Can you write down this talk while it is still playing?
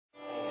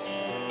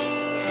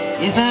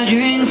If I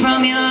drink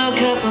from your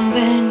cup of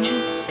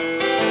vengeance,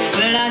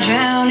 will I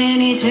drown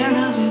in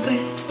eternal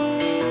regret?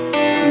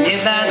 And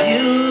if I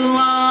do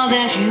all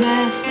that you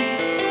ask me,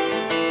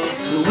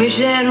 I wish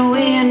that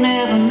we had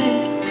never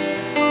met.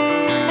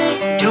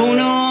 Don't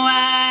know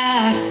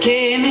why I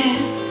came here,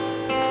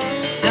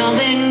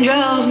 something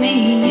draws me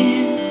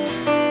in.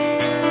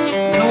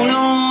 Don't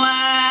know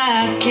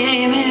why I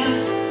came here,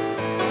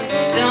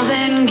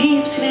 something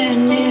keeps me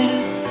near.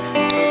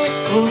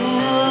 Oh.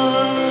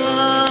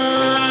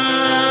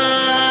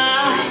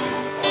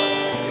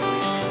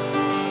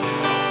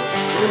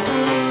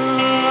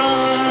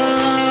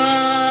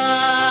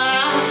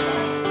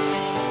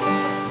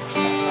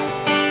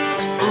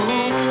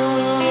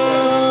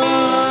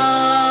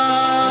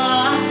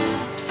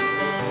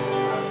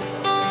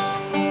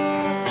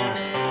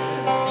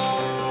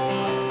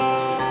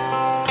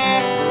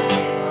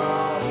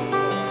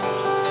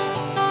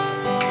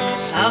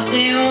 I'll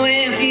stay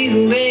with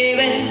you,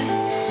 baby,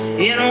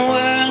 in a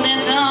world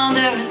that's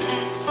under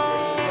attack.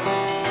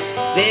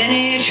 If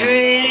any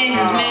trait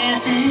is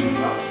missing,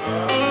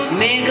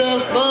 make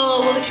up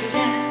for what you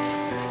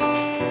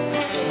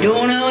lack.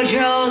 Don't know what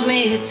draws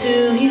me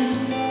to you,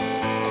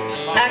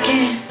 I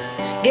can't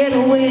get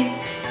away.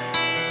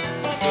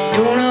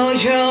 Don't know what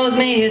draws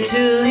me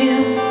to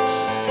you,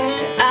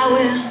 I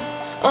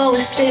will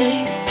always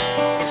stay.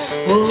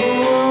 Oh.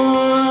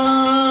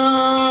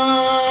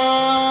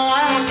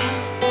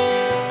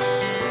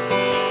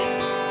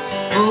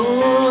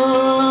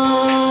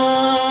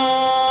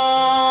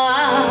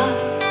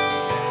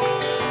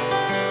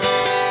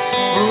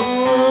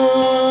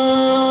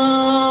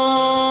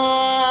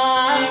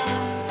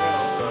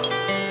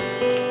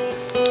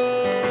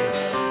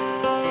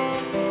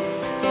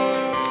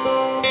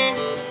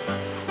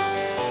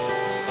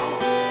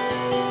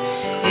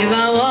 If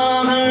I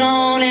walk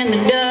alone in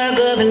the dark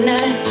of the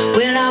night,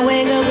 will I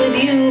wake up with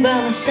you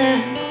by my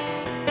side?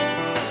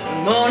 The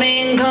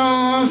morning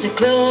comes to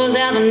close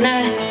out the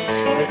night,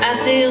 but I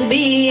still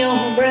be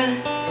your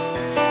bride.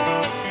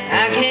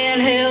 I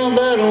can't help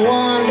but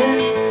wonder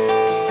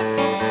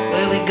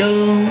where we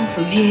go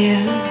from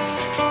here.